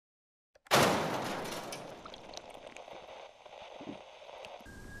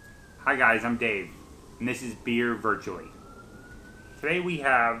Hi guys, I'm Dave, and this is Beer Virtually. Today we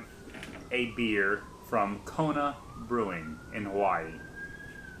have a beer from Kona Brewing in Hawaii.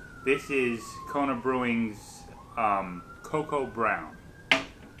 This is Kona Brewing's Koko Brown.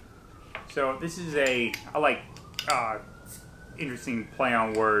 So this is I like interesting play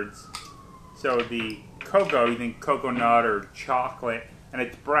on words. So the cocoa, you think coconut or chocolate, and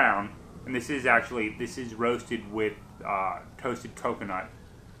it's brown. And this is roasted with toasted coconut.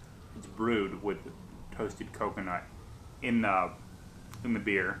 It's brewed with toasted coconut in the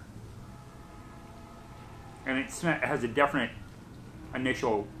beer, and it has a definite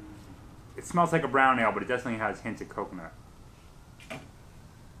initial. It smells like a brown ale, but it definitely has hints of coconut. This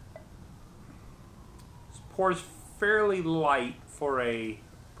pours fairly light for a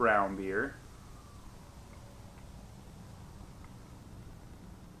brown beer.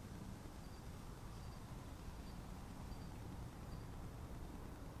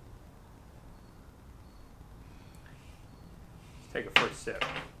 Take a first sip.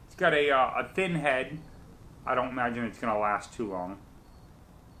 It's got a thin head. I don't imagine it's going to last too long.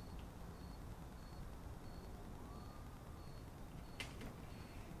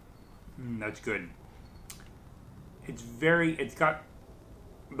 That's good. It's got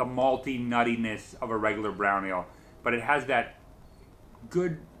the malty nuttiness of a regular brown ale, but it has that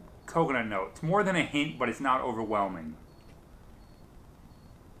good coconut note. It's more than a hint, but it's not overwhelming.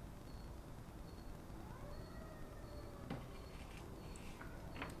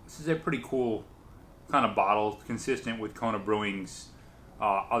 This is a pretty cool kind of bottle, consistent with Kona Brewing's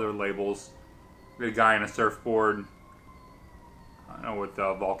other labels. The guy on a surfboard, I don't know, with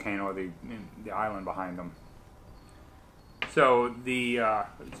the volcano, the island behind them. So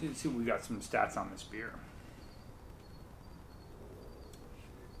let's see, we got some stats on this beer.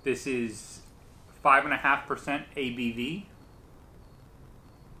 This is 5.5% ABV.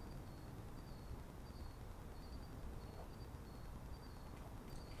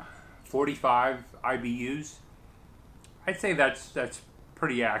 .45 IBUs. I'd say that's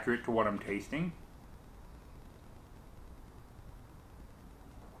pretty accurate to what I'm tasting.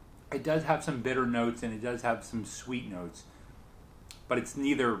 It does have some bitter notes and it does have some sweet notes, but it's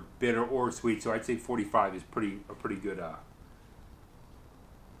neither bitter or sweet. So I'd say 45 is a pretty good.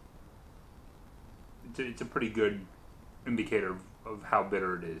 It's a pretty good indicator of how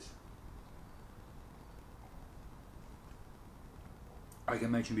bitter it is. Like I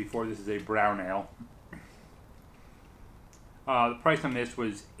mentioned before, this is a brown ale. The price on this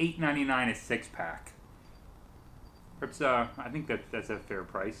was $8.99 a 6-pack. That's I think that's a fair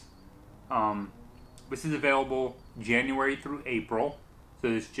price. This is available January through April, so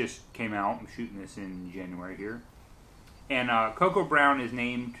this just came out. I'm shooting this in January here. And Koko Brown is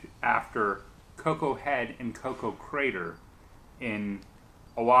named after Koko Head and Koko Crater in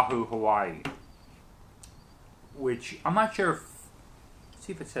Oahu, Hawaii. Which I'm not sure if.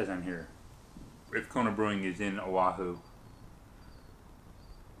 See if it says on here if Kona Brewing is in Oahu.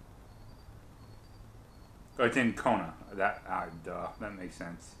 Oh, it's in Kona. That makes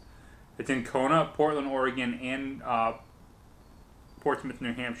sense. It's in Kona, Portland, Oregon, and Portsmouth,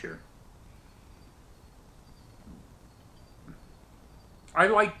 New Hampshire. I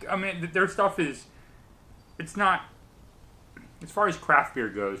mean, their stuff is. It's not. As far as craft beer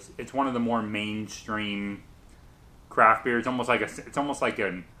goes, it's one of the more mainstream craft beer. It's almost like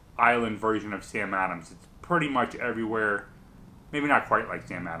an island version of Sam Adams. It's pretty much everywhere. Maybe not quite like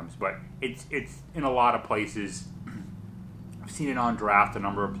Sam Adams, but it's in a lot of places. I've seen it on draft a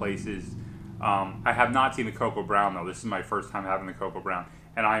number of places. I have not seen the Koko Brown though. This is my first time having the Koko Brown,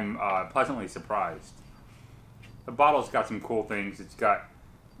 and I'm pleasantly surprised. The bottle's got some cool things. It's got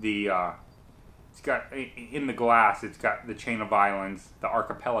in the glass. It's got the chain of islands, the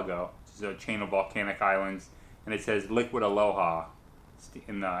archipelago, which is a chain of volcanic islands. And it says "Liquid Aloha"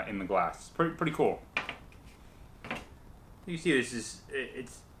 in the glass. It's pretty cool. You see, it's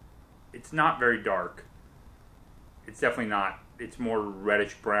not very dark. It's definitely not. It's more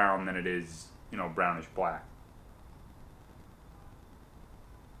reddish brown than it is, brownish black.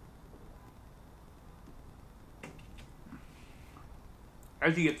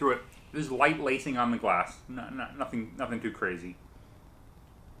 As you get through it, there's light lacing on the glass. Nothing too crazy.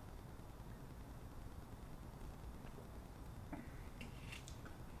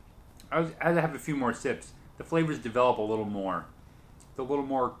 As I have a few more sips, the flavors develop a little more. A little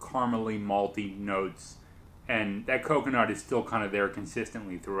more caramely, malty notes, and that coconut is still kind of there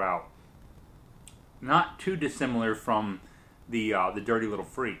consistently throughout. Not too dissimilar from the Dirty Little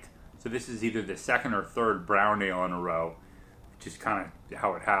Freak. So this is either the second or third brown ale in a row, which is kind of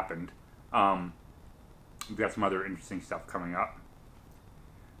how it happened. We've got some other interesting stuff coming up.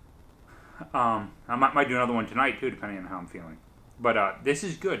 I might do another one tonight too, depending on how I'm feeling. But this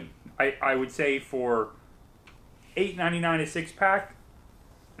is good. I would say for $8.99 a 6-pack,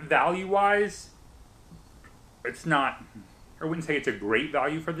 value wise, it's not. I wouldn't say it's a great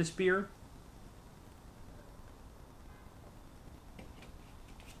value for this beer.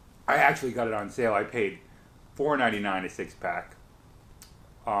 I actually got it on sale. I paid $4.99 a 6-pack.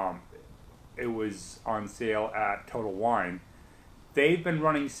 It was on sale at Total Wine. They've been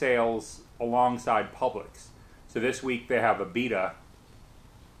running sales alongside Publix. So this week they have a Beta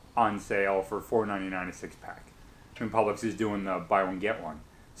on sale for $4.99 a 6-pack. And Publix is doing the buy one get one.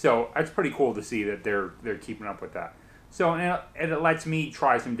 So it's pretty cool to see that they're keeping up with that. So and it lets me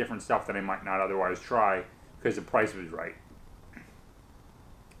try some different stuff that I might not otherwise try because the price was right.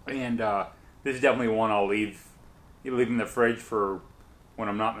 And this is definitely one I'll leave in the fridge for when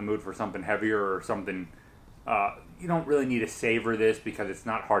I'm not in the mood for something heavier or something. You don't really need to savor this because it's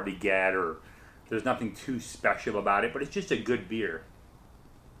not hard to get or there's nothing too special about it, but it's just a good beer.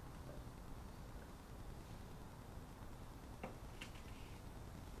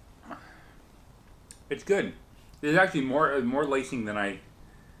 It's good. There's actually more lacing than I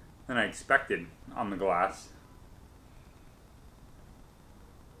expected on the glass.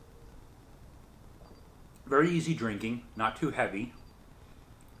 Very easy drinking, not too heavy.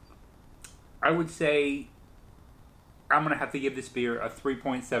 I would say I'm going to have to give this beer a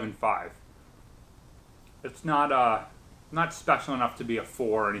 3.75. It's not special enough to be a 4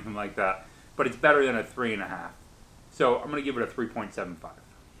 or anything like that, but it's better than a 3.5. So I'm going to give it a 3.75.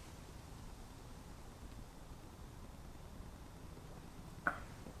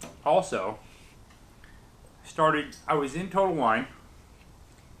 Also, I was in Total Wine,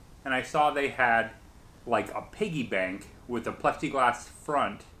 and I saw they had like a piggy bank with a plexiglass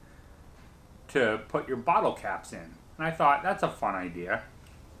front to put your bottle caps in. And I thought, that's a fun idea.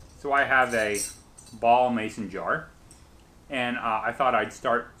 So I have a ball mason jar, and I thought I'd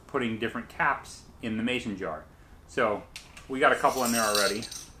start putting different caps in the mason jar. So we got a couple in there already.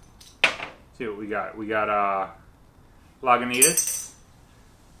 See what we got. We got Lagunitas.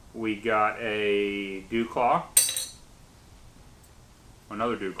 We got a Dew Claw.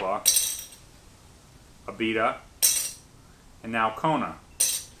 Another Dew Claw. A Beta. And now Kona.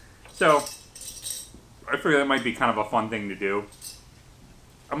 So I figure that might be kind of a fun thing to do.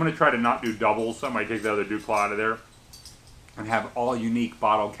 I'm going to try to not do doubles, so I might take the other Dew Claw out of there and have all unique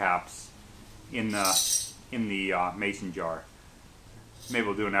bottle caps in the mason jar. Maybe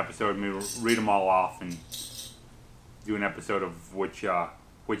we'll do an episode, maybe we'll read them all off and do an episode of which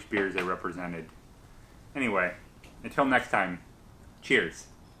beers they represented. Anyway, until next time, cheers.